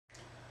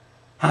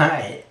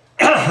Hi,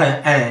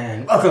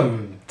 and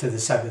welcome to the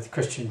Sabbath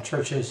Christian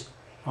Church's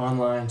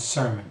online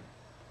sermon.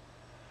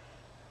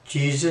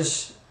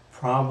 Jesus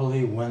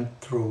probably went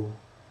through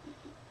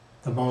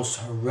the most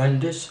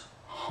horrendous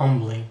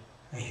humbling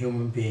a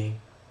human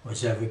being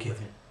was ever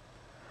given,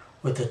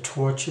 with the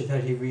torture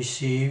that he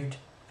received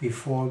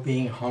before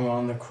being hung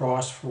on the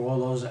cross for all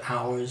those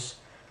hours,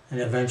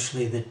 and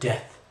eventually the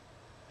death.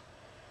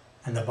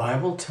 And the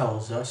Bible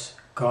tells us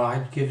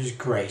God gives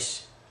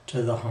grace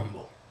to the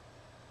humble.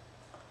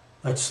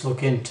 Let's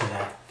look into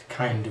that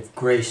kind of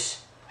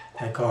grace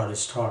that God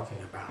is talking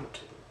about.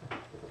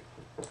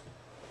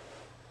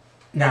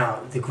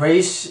 Now, the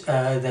grace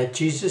that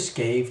Jesus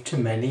gave to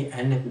many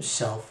and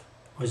himself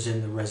was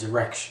in the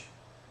resurrection.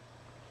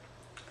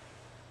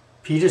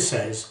 Peter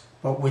says,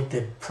 "But with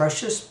the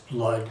precious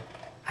blood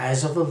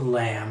as of a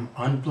lamb,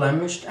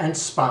 unblemished and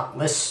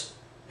spotless,"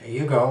 there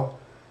you go,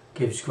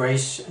 gives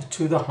grace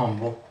to the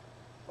humble,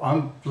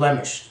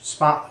 unblemished,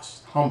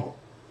 spotless, humble,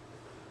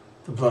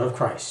 the blood of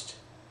Christ.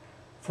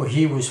 For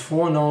he was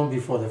foreknown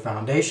before the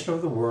foundation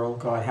of the world.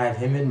 God had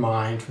him in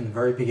mind from the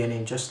very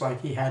beginning, just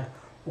like he had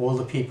all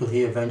the people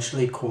he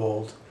eventually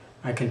called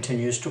and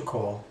continues to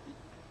call,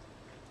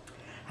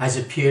 has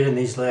appeared in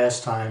these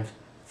last times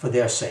for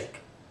their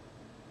sake,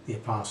 the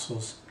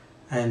apostles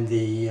and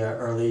the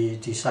early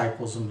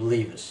disciples and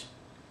believers.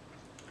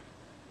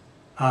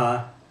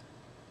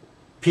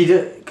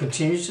 Peter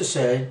continues to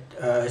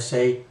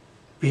say,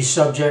 be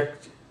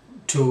subject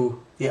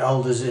to the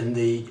elders in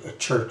the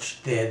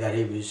church there that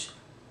he was.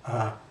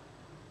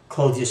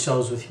 Clothe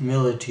yourselves with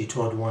humility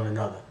toward one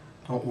another.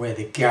 Don't wear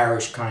the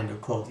garish kind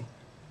of clothing.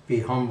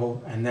 Be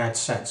humble in that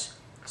sense.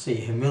 See,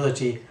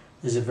 humility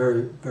is a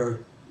very, very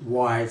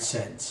wide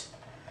sense.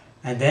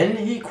 And then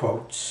he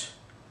quotes,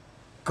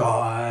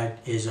 God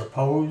is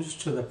opposed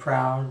to the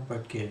proud,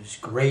 but gives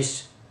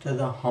grace to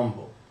the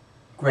humble.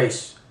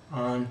 Grace,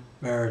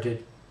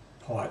 unmerited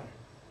pardon.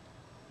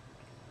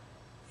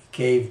 He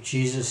gave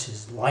Jesus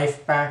his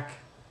life back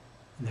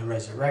in the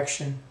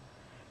resurrection,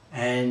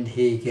 and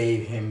he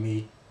gave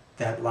him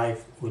that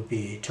life would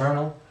be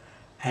eternal,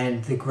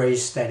 and the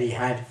grace that he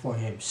had for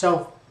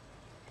himself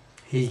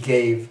he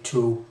gave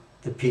to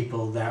the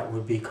people that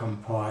would become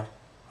part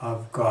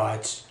of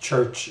God's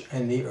church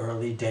in the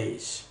early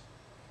days.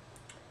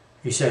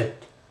 He said,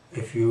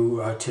 if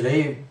you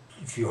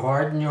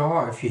harden your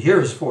heart, if you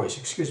hear his voice,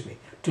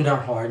 do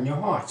not harden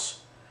your hearts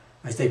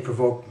as they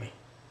provoked me.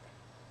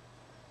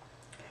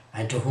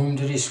 And to whom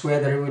did he swear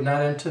that he would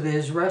not enter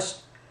his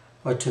rest?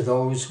 But to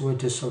those who were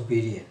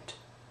disobedient.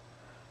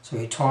 So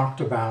he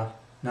talked about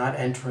not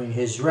entering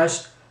his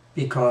rest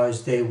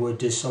because they were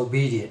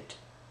disobedient.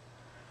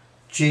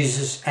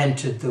 Jesus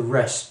entered the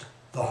rest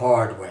the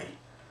hard way,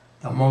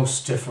 the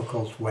most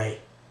difficult way,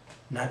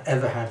 not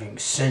ever having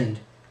sinned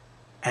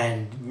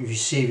and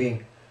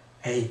receiving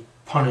a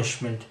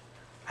punishment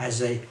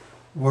as a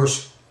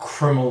worst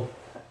criminal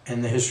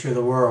in the history of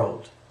the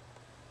world.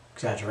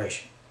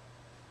 Exaggeration.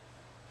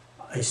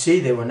 You see,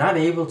 they were not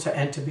able to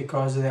enter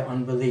because of their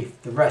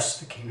unbelief. The rest,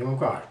 the kingdom of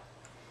God.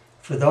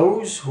 For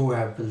those who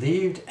have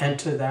believed,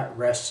 enter that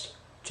rest.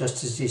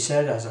 Just as he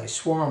said, as I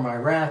swore in my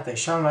wrath, they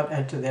shall not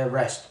enter their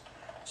rest.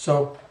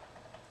 So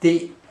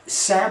the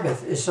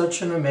Sabbath is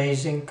such an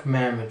amazing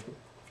commandment. We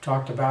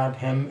talked about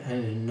him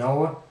and in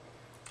Noah,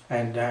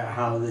 and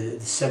how the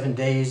 7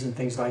 days and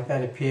things like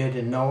that appeared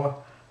in Noah.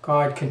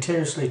 God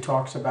continuously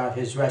talks about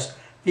his rest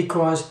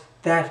because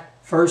that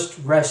first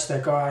rest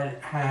that God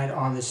had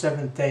on the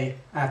seventh day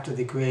after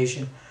the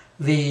creation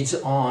leads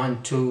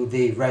on to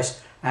the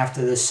rest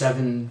after the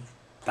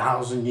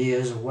 7,000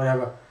 years or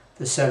whatever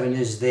the 7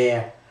 is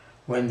there,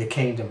 when the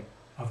kingdom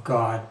of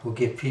God will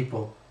give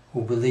people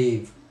who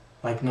believe,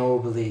 like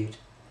Noah believed,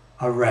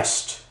 a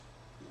rest.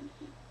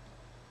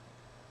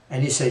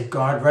 And he said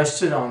God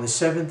rested on the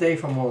 7th day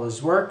from all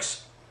his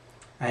works.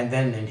 And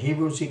then in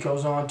Hebrews he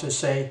goes on to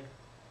say,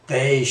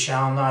 they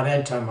shall not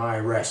enter my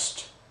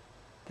rest.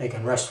 They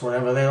can rest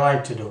whatever they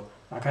like to do.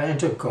 Not going to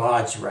enter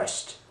God's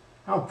rest.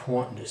 How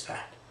important is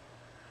that?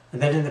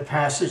 And then in the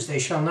passage, they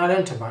shall not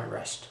enter my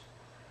rest.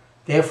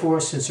 Therefore,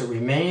 since it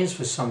remains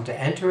for some to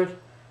enter it,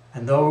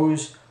 and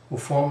those who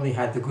formerly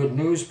had the good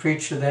news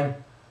preached to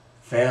them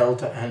failed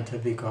to enter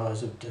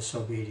because of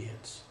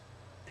disobedience.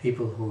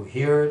 People who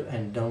hear it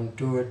and don't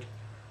do it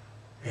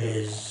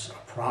is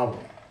a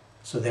problem.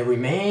 So there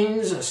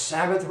remains a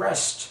Sabbath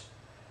rest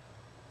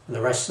for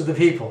the rest of the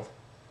people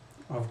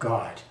of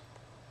God.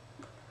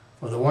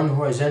 For the one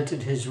who has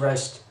entered his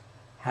rest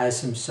has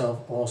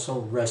himself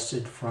also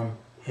rested from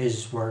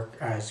his work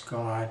as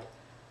God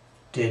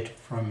did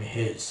from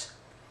his.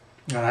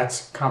 Now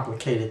that's a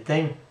complicated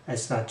thing.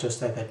 It's not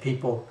just that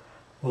people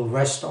will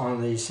rest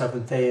on the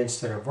 7th day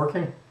instead of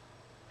working.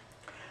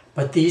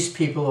 But these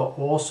people are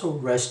also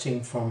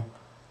resting from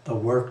the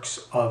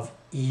works of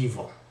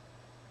evil.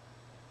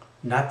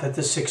 Not that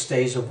the 6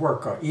 days of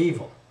work are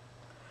evil,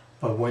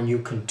 but when you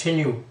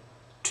continue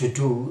to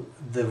do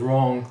the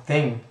wrong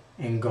thing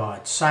in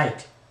God's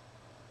sight,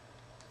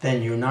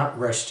 then you're not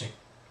resting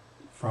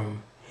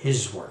from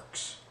his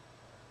works.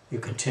 You're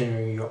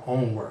continuing your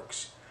own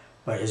works.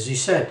 But as he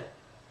said,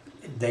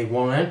 they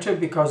won't enter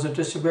because of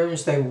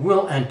disobedience. They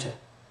will enter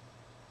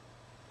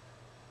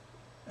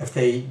if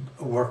they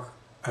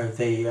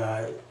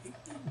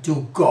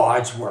do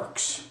God's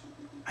works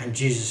and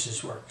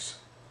Jesus' works.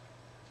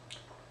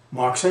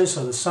 Mark says,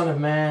 so the Son of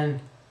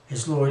Man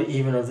is Lord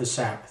even of the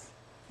Sabbath.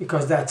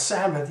 Because that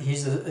Sabbath,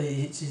 he's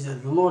the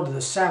Lord of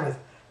the Sabbath,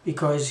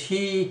 because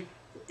he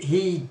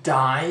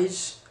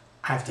dies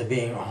after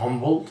being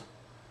humbled.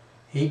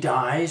 He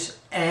dies,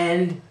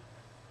 and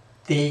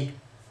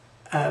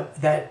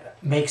that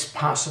makes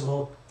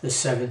possible the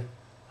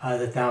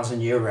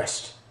 1,000-year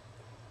rest.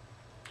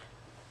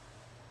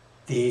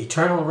 The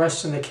eternal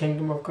rest in the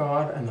kingdom of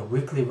God and the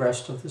weekly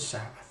rest of the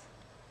Sabbath.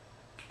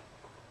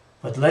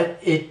 But let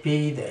it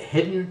be the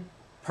hidden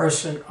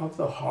person of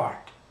the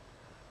heart,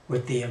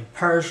 with the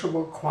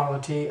imperishable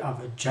quality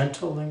of a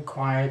gentle and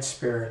quiet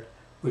spirit,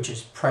 which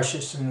is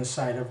precious in the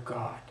sight of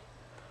God.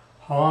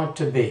 Hard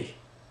to be,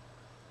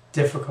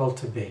 difficult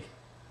to be.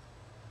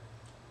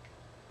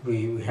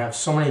 We have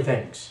so many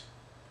things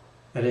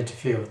that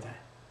interfere with that.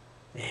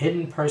 The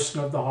hidden person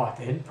of the heart.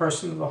 The hidden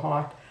person of the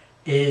heart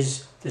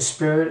is the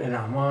spirit in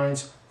our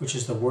minds, which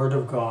is the Word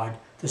of God,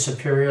 the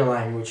superior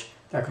language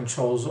that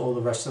controls all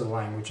the rest of the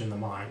language in the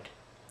mind,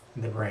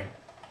 in the brain.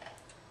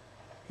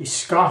 He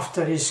scoffed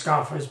at his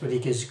scoffers, but he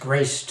gives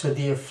grace to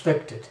the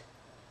afflicted.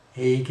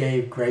 He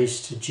gave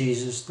grace to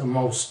Jesus, the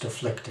most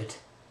afflicted.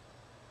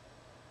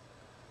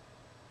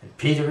 And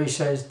Peter, he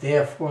says,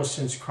 therefore,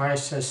 since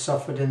Christ has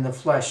suffered in the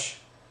flesh,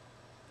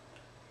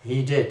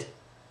 he did,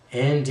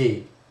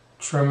 indeed,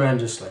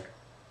 tremendously,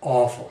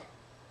 awful.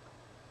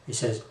 He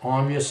says,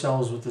 arm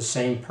yourselves with the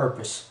same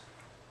purpose,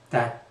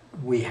 that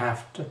we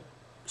have to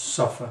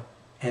suffer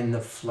in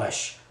the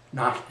flesh,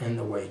 not in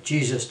the way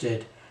Jesus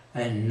did,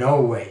 and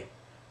no way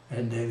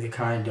in the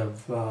kind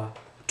of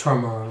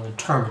turmoil and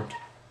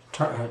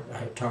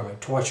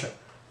torture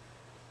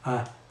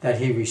that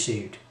he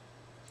received.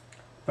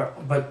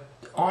 But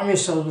arm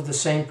yourselves with the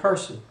same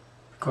person,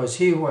 because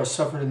he who has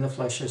suffered in the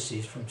flesh has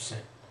ceased from sin.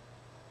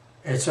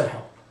 It's a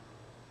help.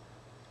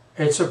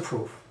 It's a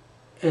proof.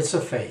 It's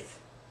a faith.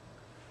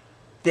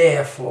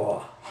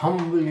 Therefore,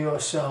 humble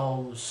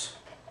yourselves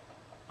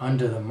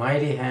under the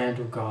mighty hand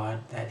of God,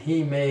 that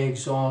he may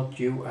exalt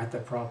you at the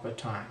proper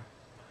time,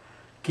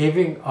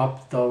 giving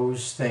up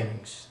those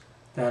things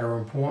that are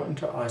important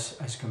to us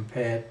as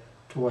compared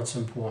to what's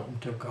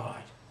important to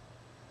God.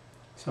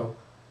 So,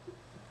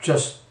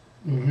 just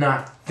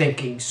not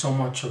thinking so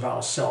much of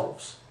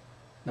ourselves,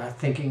 not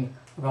thinking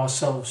of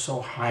ourselves so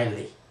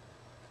highly,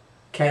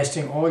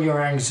 casting all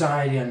your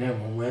anxiety on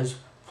him. When there's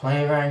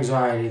plenty of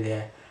anxiety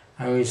there,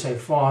 and we say,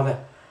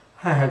 Father,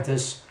 I have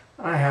this,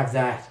 I have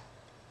that,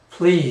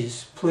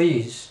 please,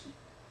 please.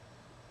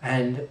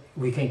 And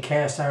we can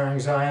cast our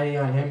anxiety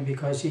on him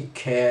because he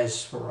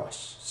cares for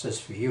us. It says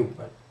for you,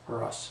 but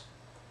for us.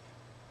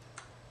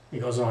 He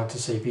goes on to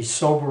say, be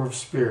sober of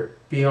spirit,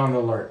 be on the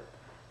alert.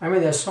 I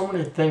mean, there's so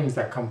many things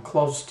that come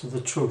close to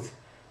the truth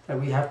that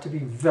we have to be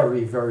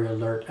very, very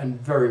alert and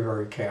very,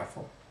 very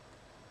careful.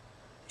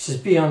 He says,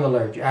 be on the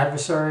alert. Your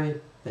adversary,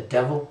 the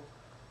devil,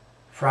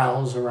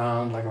 prowls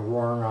around like a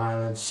roaring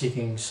island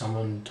seeking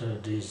someone to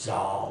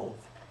dissolve.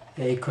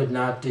 They could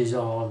not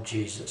dissolve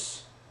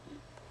Jesus.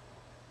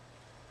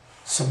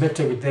 Submit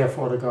to it,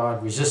 therefore, to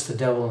God. Resist the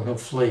devil and he'll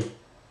flee.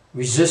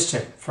 Resist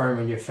him, firm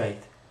in your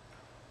faith,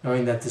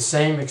 knowing that the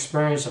same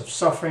experience of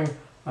suffering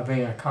are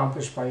being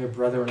accomplished by your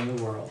brethren in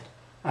the world.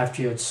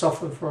 After you had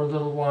suffered for a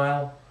little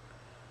while,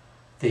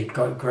 the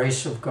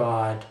grace of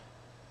God,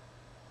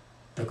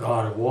 the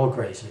God of all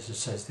graces, it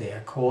says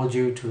there, called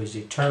you to his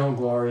eternal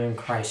glory in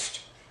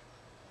Christ,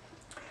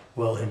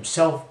 will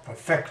himself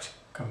perfect,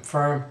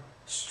 confirm,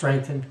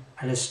 strengthen,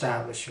 and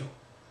establish you.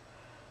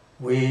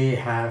 We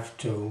have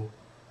to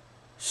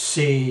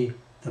see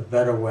the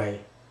better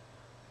way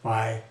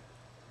by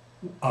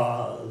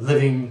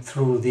living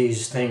through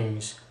these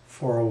things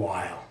for a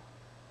while,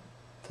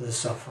 to the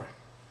suffering.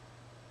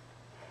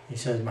 He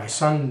says, my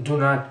son, do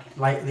not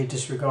lightly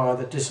disregard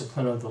the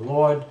discipline of the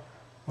Lord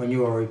when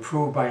you are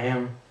reproved by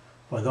him,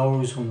 for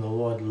those whom the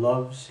Lord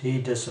loves, he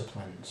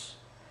disciplines,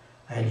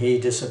 and he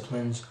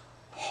disciplines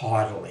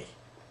heartily.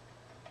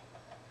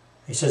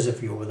 He says,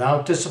 if you're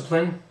without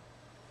discipline,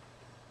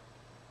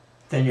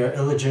 then you're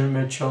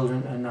illegitimate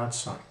children and not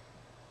sons.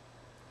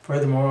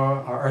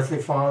 Furthermore, our earthly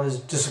fathers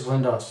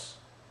disciplined us,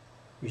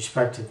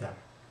 respected them.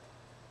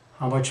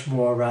 How much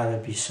more rather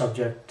be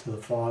subject to the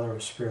Father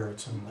of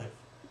spirits and live?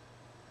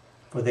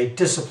 For they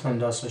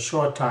disciplined us a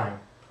short time,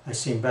 as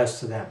seemed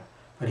best to them,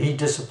 but he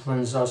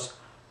disciplines us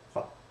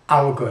for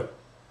our good,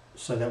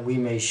 so that we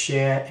may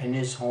share in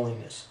his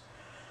holiness.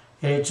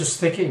 Just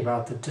thinking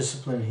about the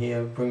discipline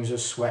here brings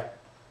us sweat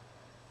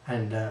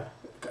and a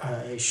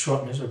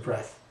shortness of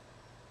breath.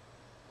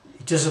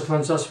 He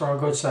disciplines us for our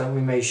good so that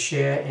we may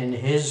share in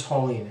his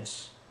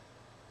holiness.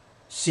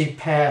 See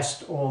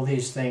past all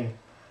these things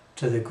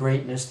to the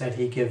greatness that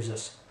he gives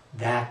us,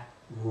 that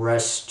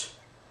rest.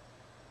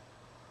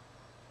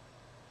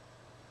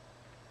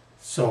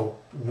 So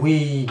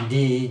we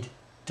need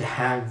to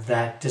have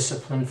that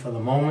discipline for the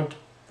moment,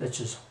 that's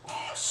just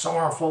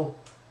sorrowful,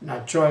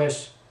 not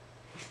joyous.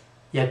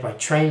 Yet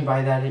trained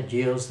by that, it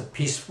yields the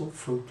peaceful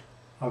fruit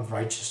of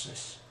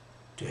righteousness.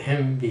 To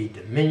him be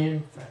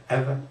dominion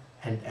forever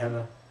and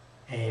ever.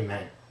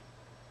 Amen.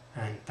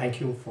 And thank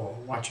you for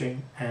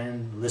watching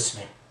and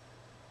listening.